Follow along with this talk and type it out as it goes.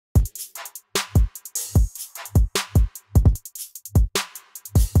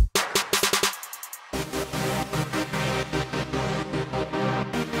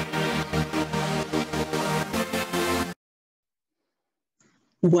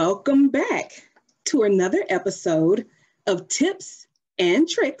Welcome back to another episode of Tips and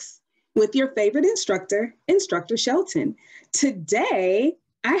Tricks with your favorite instructor, Instructor Shelton. Today,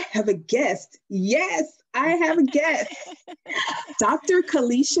 I have a guest. Yes, I have a guest, Dr.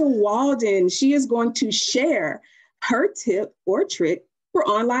 Kalisha Waldon. She is going to share her tip or trick for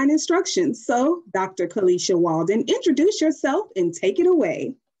online instruction. So, Dr. Kalisha Waldon, introduce yourself and take it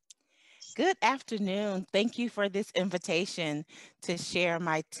away. Good afternoon. Thank you for this invitation to share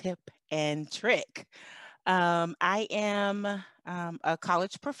my tip and trick. I am a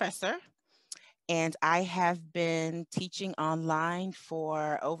college professor and I have been teaching online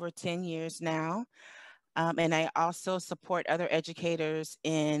for over 10 years now. And I also support other educators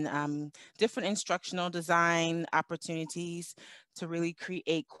in different instructional design opportunities to really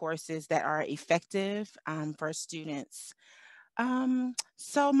create courses that are effective for students.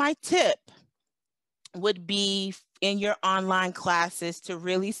 So my tip would be in your online classes to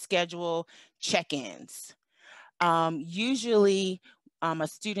really schedule check-ins. Usually, a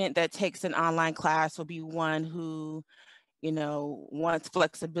student that takes an online class will be one who, wants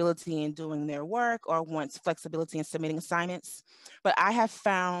flexibility in doing their work or wants flexibility in submitting assignments. But I have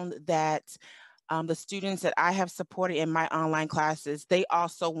found that the students that I have supported in my online classes, they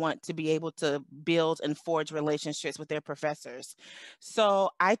also want to be able to build and forge relationships with their professors. So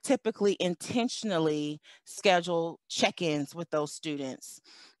I typically intentionally schedule check-ins with those students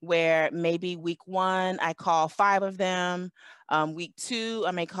where maybe week 1, I call 5 of them. Week 2,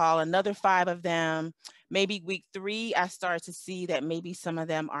 I may call another 5 of them. Maybe week 3, I start to see that maybe some of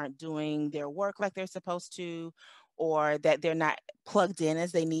them aren't doing their work like they're supposed to, or that they're not plugged in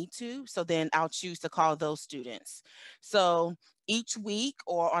as they need to. So then I'll choose to call those students. So each week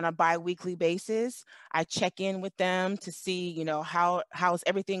or on a bi-weekly basis, I check in with them to see, how's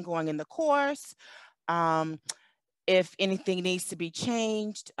everything going in the course. If anything needs to be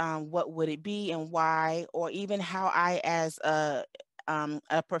changed, what would it be and why, or even how I, as a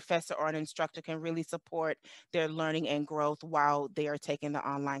professor or an instructor, can really support their learning and growth while they are taking the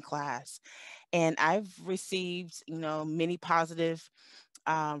online class. And I've received, many positive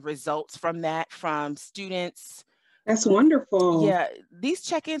results from that, from students. That's wonderful. Yeah, these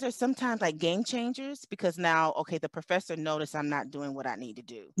check-ins are sometimes like game changers because now, okay, the professor noticed I'm not doing what I need to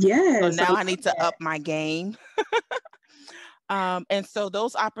do. So Yes, I now love I need to that. up my game. And so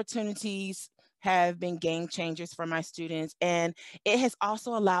those opportunities have been game changers for my students. And it has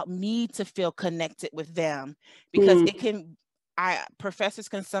also allowed me to feel connected with them because Mm. professors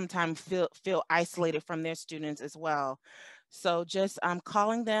can sometimes feel isolated from their students as well. So just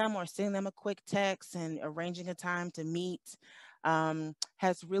calling them or sending them a quick text and arranging a time to meet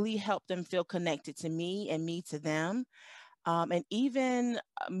has really helped them feel connected to me and me to them. And even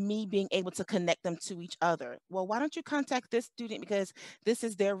me being able to connect them to each other. Well, why don't you contact this student because this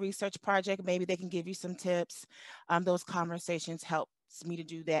is their research project? Maybe they can give you some tips. Those conversations helps me to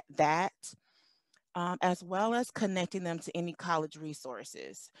do that, as well as connecting them to any college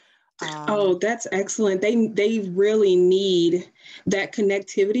resources. Oh, Um, that's excellent. They really need that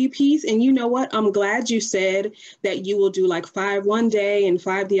connectivity piece. And you know what? I'm glad you said that you will do like 5 one day and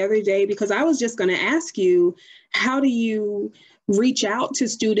 5 the other day, because I was just going to ask you, how do you reach out to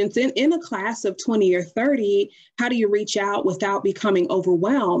students in a class of 20 or 30? How do you reach out without becoming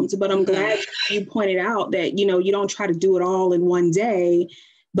overwhelmed? But I'm mhm. glad you pointed out that, you don't try to do it all in one day,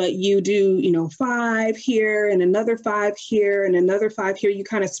 but you do, 5 here and another 5 here and another 5 here. You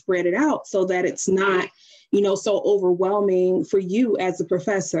kind of spread it out so that it's not, so overwhelming for you as a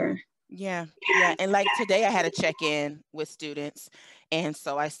professor. Yeah, yeah. And like today, I had a check-in with students. And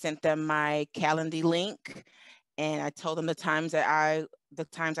so I sent them my Calendly link and I told them the times I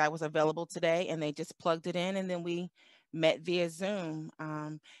was available today, and they just plugged it in, and then we met via Zoom.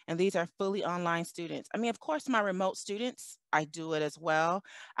 And these are fully online students. I mean, of course, my remote students, I do it as well.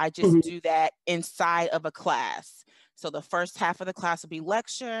 I just Mhm. do that inside of a class. So the first half of the class will be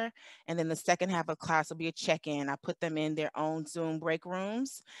lecture, and then the second half of class will be a check-in. I put them in their own Zoom break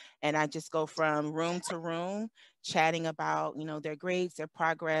rooms, and I just go from room to room, chatting about, their grades, their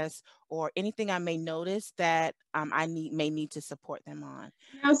progress, or anything I may notice that may need to support them on.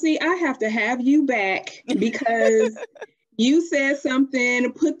 Now, see, I have to have you back because you said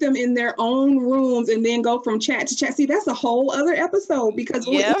something, put them in their own rooms and then go from chat to chat. See, that's a whole other episode because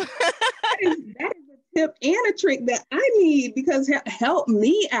Yeah. that is a tip and a trick that I need because help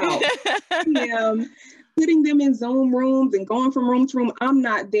me out. Putting them in Zoom rooms and going from room to room. I'm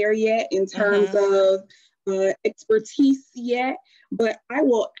not there yet in terms Hmm. of expertise yet, but I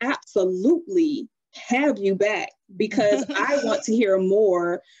will absolutely have you back because I want to hear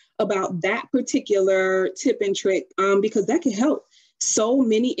more about that particular tip and trick because that can help so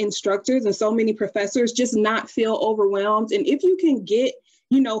many instructors and so many professors just not feel overwhelmed. And if you can get,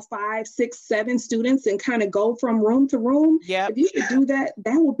 5, 6, 7 students and kind of go from room to room, if you could do that,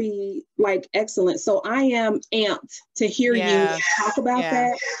 that will be like excellent. So I am amped to hear you talk about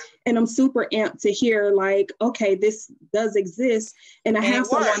that. And I'm super amped to hear like, okay, this does exist. And I have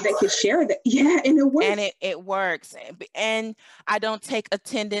someone that could share that. Yeah, and it works. And it works. And I don't take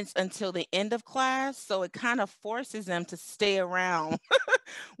attendance until the end of class. So it kind of forces them to stay around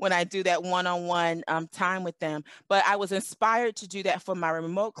when I do that one-on-one time with them. But I was inspired to do that for my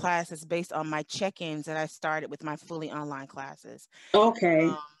remote classes based on my check-ins that I started with my fully online classes. Okay.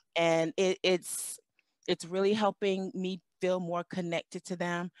 And it's really helping me feel more connected to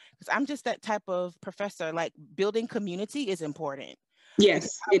them, because I'm just that type of professor. Like, building community is important.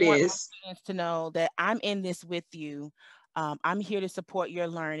 Yes, it want is. my students to know that I'm in this with you. I'm here to support your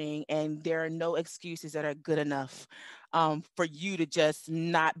learning, and there are no excuses that are good enough for you to just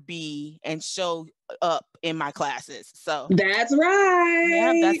not be and show up in my classes. So that's right.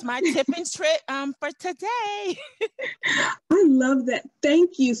 Yeah, that's my tip and trick for today. I love that.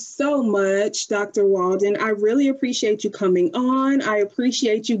 Thank you so much, Dr. Waldon. I really appreciate you coming on. I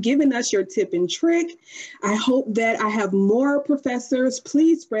appreciate you giving us your tip and trick. I hope that I have more professors.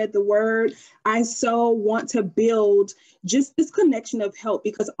 Please spread the word. I so want to build just this connection of help,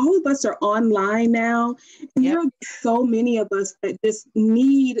 because all of us are online now, and there are so many of us that just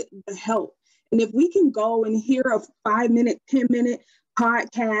need the help. And if we can go and hear a 5-minute, 10-minute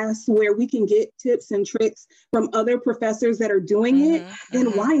podcast where we can get tips and tricks from other professors that are doing it, then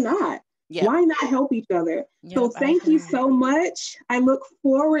why not? Why not help each other? So thank you so much. I look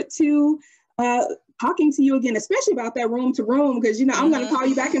forward to talking to you again, especially about that room to room, because, I'm going to call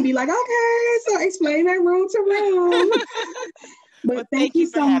you back and be like, okay, so explain that room to room. But thank you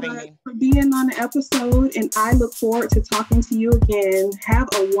so much for being on the episode, and I look forward to talking to you again. Have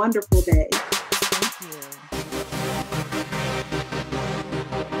a wonderful day. Thank you.